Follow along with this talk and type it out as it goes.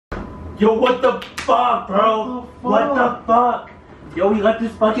Yo, what the fuck, bro? What the fuck? Yo, we left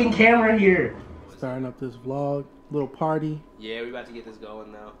this fucking camera here. Starting up this vlog, little party. Yeah, we about to get this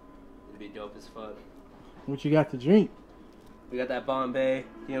going now. It'll be dope as fuck. What you got to drink? We got that Bombay, you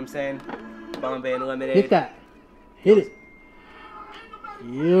know what I'm saying? Bombay and lemonade. Hit that. Hit it.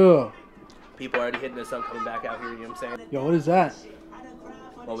 Yeah. People already hitting us up coming back out here, you know what I'm saying? Yo, what is that?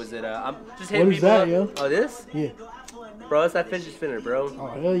 What was it? I'm just hitting What is people that, up. yo? Oh, this? Yeah. Bro, it's that fidget spinner, bro. Oh,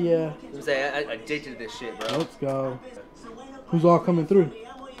 hell yeah. I'm saying, I addicted to this shit, bro. Let's go. Who's all coming through?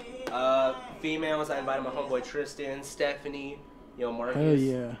 Females, I invited my homeboy Tristan, Stephanie, yo, Marcus. Hell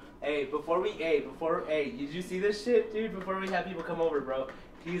yeah. Hey, did you see this shit, dude? Before we have people come over, bro,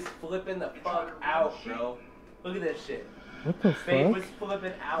 he's flipping the fuck out, bro. Look at this shit. What the Faith fuck? was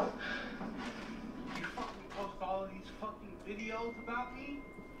flipping out. You fucking post all of these fucking videos about me?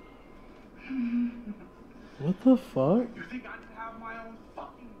 What the fuck? You think I can have my own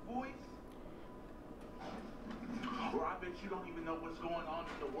fucking voice? Or I bet you don't even know what's going on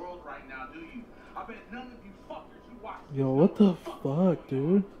in the world right now, do you? I bet none of you fuckers who watch Yo, what the fuck,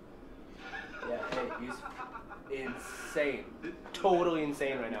 dude? Yeah, hey, he's insane. Totally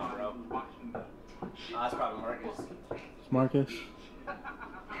insane right now, bro. That's probably Marcus. It's Marcus.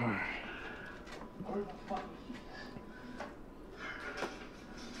 Alright.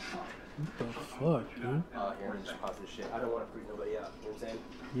 What the fuck, dude? Oh, here, just pause this shit. I don't want to freak nobody out, you know what I'm saying?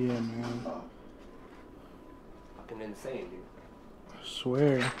 Yeah, man. Fucking insane, dude. I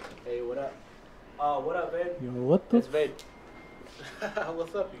swear. Hey, what up? Oh, what up, babe? Yo, what the It's babe.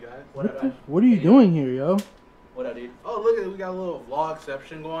 What's up, you guys? What up, babe? What are you doing here, yo? What up, dude? Oh, look at it. We got a little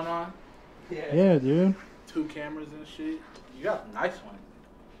vlogception going on. Yeah, dude. 2 cameras and shit. You got a nice one.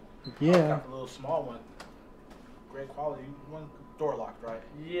 Yeah. Got the little small one. Great quality. One door locked, right?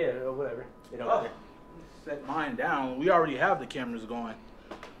 Yeah, or whatever. It don't Oh, matter. set mine down. We already have the cameras going.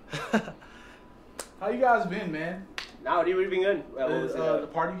 How you guys been, man? No, dude, we've been good. Well, what was Is it, the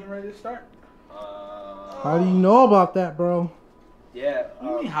party getting ready to start? How do you know about that, bro? Yeah. What do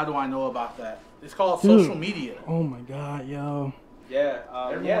you mean, how do I know about that? It's called Dude. social media. Oh my god, yo. Yeah.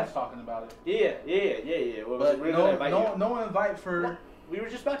 Everyone's Yeah. talking about it. Yeah. What was But it? We're gonna invite you. no invite for... We were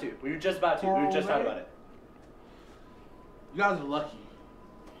just about to. We were just talking about it. You guys are lucky.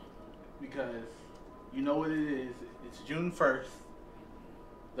 Because you know what it is. It's June 1st.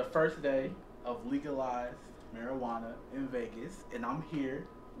 The first day of legalized marijuana in Vegas. And I'm here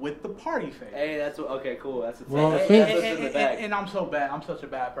with the party face. Hey, that's what. Okay, cool. That's Well, that's since- what's in the bag. And I'm so bad. I'm such a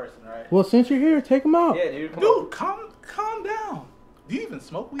bad person, right? Well, since you're here, take him out. Yeah, dude. Come on. Dude, calm down. Do you even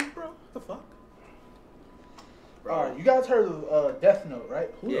smoke weed, bro? What the fuck? Bro. Alright, you guys heard of Death Note, right?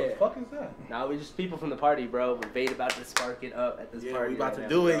 Who Yeah. the fuck is that? Nah, we just people from the party, bro. We're Vade about to spark it up at this Yeah, party. we about right to now,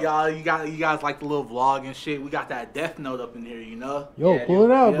 do it, bro. y'all. You guys like the little vlog and shit. We got that Death Note up in here, you know? Yo, Yeah, pull dude.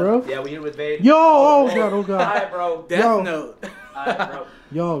 it out, Yeah. bro. Yeah, we here with Vade. Yo, oh god, oh god. Alright, bro. Death Yo. Note. Alright, bro.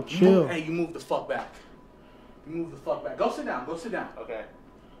 Yo, You chill. move, hey, you move the fuck back. You move the fuck back. Go sit down. Go sit down. Okay.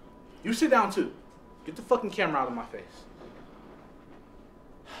 You sit down too. Get the fucking camera out of my face.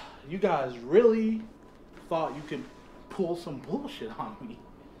 You guys really thought you could pull some bullshit on me.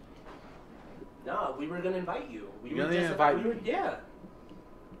 No, we were gonna invite you. We You were gonna just invite we were, me? Yeah.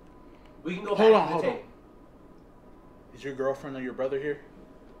 We can go Hold back on, to hold the on. tape. Is your girlfriend or your brother here?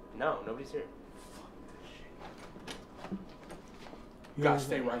 No, nobody's here. You gotta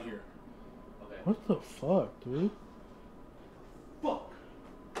stay right here. Okay. What the fuck, dude? Fuck.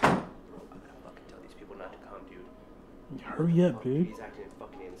 Bro, I'm gonna fucking tell these people not to come, dude. Hurry up, dude. He's acting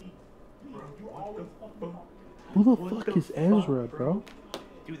fucking insane. Who the fuck is Ezra, bro?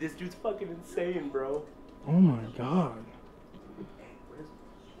 Dude, this dude's fucking insane, bro. Oh my god. Hey, what is...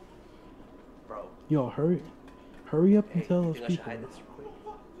 Bro. Yo, hurry up and Hey, tell you those think I should people. hide this real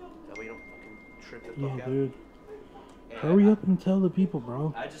quick? That way you don't fucking trip the fuck Yeah, out. dude. Hey, Hurry up and tell the people,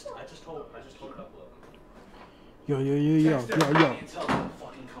 bro. I just told a couple of them. Yo. Text everybody and tell them to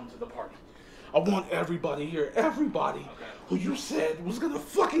fucking come to the party. I want everybody here. Everybody who you said was gonna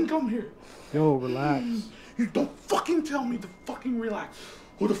fucking come here. Yo, relax. You don't fucking tell me to fucking relax.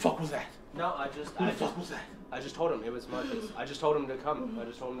 Who the fuck was that? No, Who the fuck was that? I just told him it was Marcus. I just told him to come. I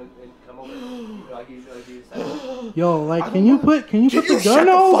just told him to come over. Like you said. Yo, like, I can don't you wanna- put the you gun shut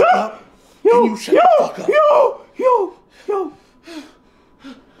the on? fuck up? Yo, Can you shut the fuck up? Yo.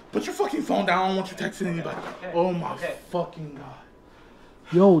 Put your fucking phone down. I don't want you texting anybody. Okay. Oh my Okay. fucking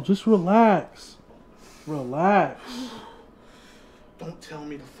god. Yo, just relax. Relax. Don't tell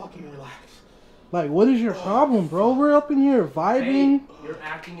me to fucking relax. Like, what is your problem, bro? We're up in here vibing. Hey, you're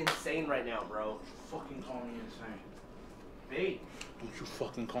acting insane right now, bro. Fucking call me insane. Hey. Don't you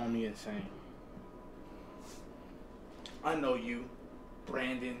fucking call me insane. I know you,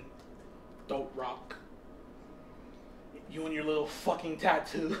 Brandon. Dope Rock. You and your little fucking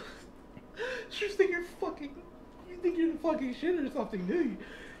tattoo. You think you're fucking shit or something, do you?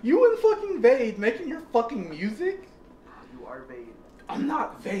 You and fucking Vade making your fucking music? You are Vade. I'm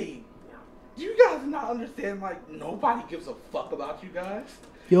not Vade. Yeah. Do you guys not understand, like, nobody gives a fuck about you guys?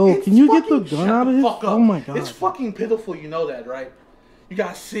 Yo, can you get the gun out of here? Oh my god. It's fucking pitiful, you know that, right? You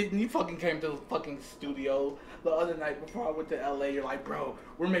guys sit and you fucking came to the fucking studio the other night before I went to LA. You're like, bro,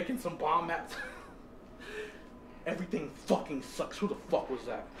 we're making some bomb maps. Everything fucking sucks. Who the fuck was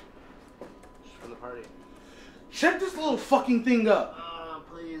that? Just from the party. Shut this little fucking thing up.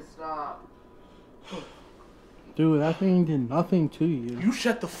 Please stop. Dude, that thing did nothing to you. You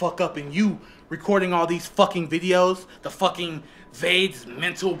shut the fuck up, and you recording all these fucking videos, the fucking Vade's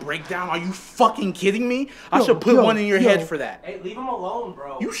mental breakdown. Are you fucking kidding me? I should put one in your head for that. Hey, leave him alone,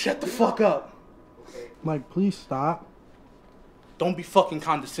 bro. You shut the fuck up. Okay. Like, please stop. Don't be fucking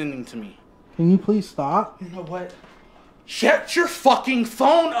condescending to me. Can you please stop? You know what? Shut your fucking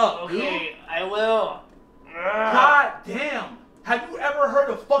phone up, dude. Okay, I will. God damn. Have you ever heard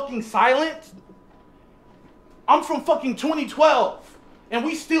of fucking silence? I'm from fucking 2012, and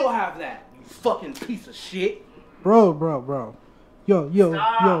we still have that. You fucking piece of shit. Bro. Yo.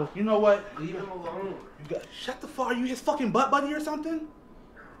 Stop. You know what? Leave him alone. Shut the fuck. Are you his fucking butt buddy or something? You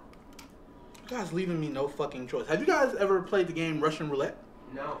guys leaving me no fucking choice. Have you guys ever played the game Russian Roulette?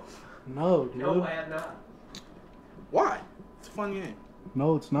 No. No, dude. No, I have not. Why? It's a fun game.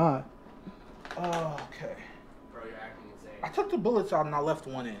 No, it's not. Oh, okay. Bro, you're acting insane. I took the bullets out and I left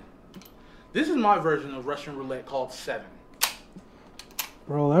one in. This is my version of Russian Roulette called 7.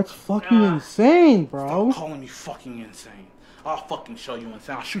 Bro, that's fucking insane, bro. Stop calling me fucking insane. I'll fucking show you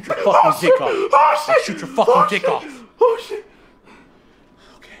insane. I'll shoot your fucking dick off. I'll shoot your fucking dick off. Oh shit.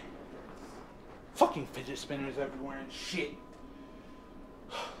 Okay. Fucking fidget spinners everywhere and shit.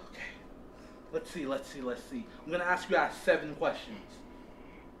 Okay. Let's see. I'm gonna ask you guys 7 questions.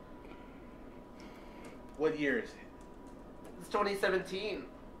 What year is it? It's 2017.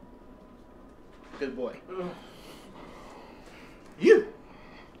 Good boy. You.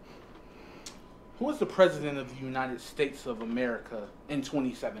 Who was the president of the United States of America in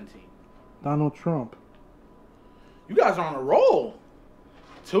 2017? Donald Trump. You guys are on a roll.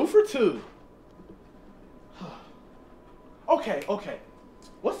 2 for 2. Okay.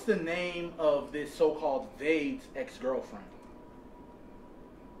 What's the name of this so-called Vade's ex-girlfriend?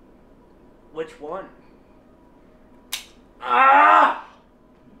 Which one?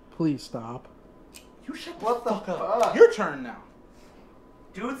 Please stop. You shut the What the fuck up. fuck? Your turn now.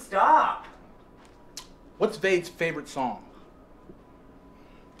 Dude, stop. What's Vade's favorite song?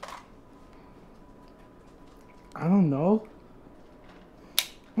 I don't know.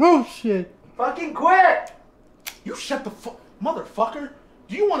 Oh shit. Fucking quit. You shut the fuck... Motherfucker.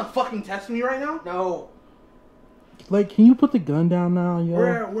 Do you want to fucking test me right now? No. Like, can you put the gun down now,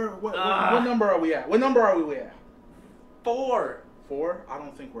 yo? What number are we at? What number are we at? 4. 4? I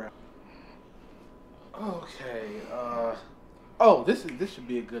don't think we're at. Okay, oh, this should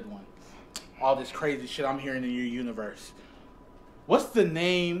be a good one. All this crazy shit I'm hearing in your universe. What's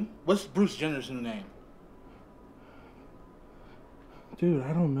Bruce Jenner's new name? Dude,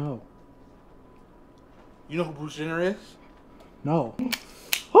 I don't know. You know who Bruce Jenner is? No.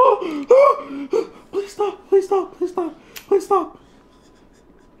 Please stop. He's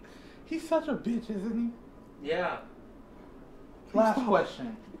such a bitch, isn't he? Yeah. Last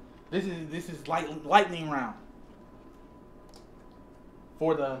question. This is lightning round.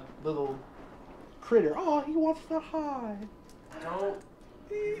 For the little critter. Oh, he wants to hide. Don't.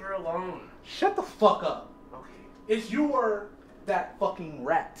 Leave her alone. Shut the fuck up. Okay. It's you or that fucking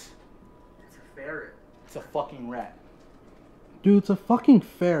rat. It's a ferret. It's a fucking rat. Dude, it's a fucking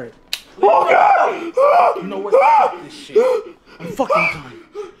ferret. Oh god! You know what? Fuck this shit. I'm fucking done.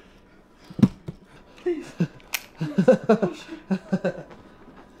 Please.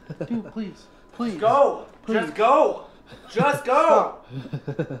 Dude, please. Go. Please. Just go. Just go.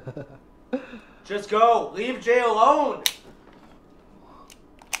 Just go. Leave Jay alone.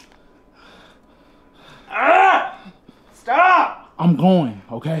 Stop. I'm going,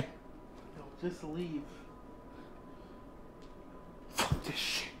 okay? No, just leave. Fuck this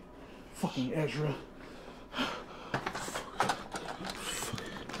shit. Fucking Ezra.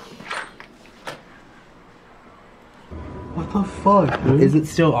 What the fuck, dude? Is it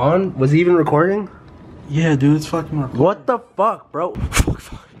still on? Was he even recording? Yeah, dude, it's fucking recording. What the fuck, bro?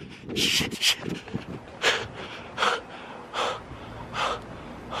 Fuck. Shit.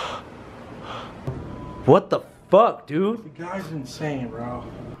 What the fuck, dude? The guy's insane, bro.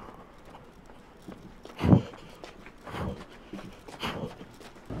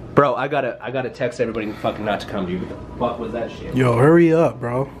 Bro. Bro, I gotta text everybody fucking not to come, dude. What the fuck was that shit? Yo, hurry up,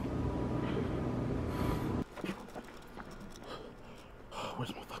 bro.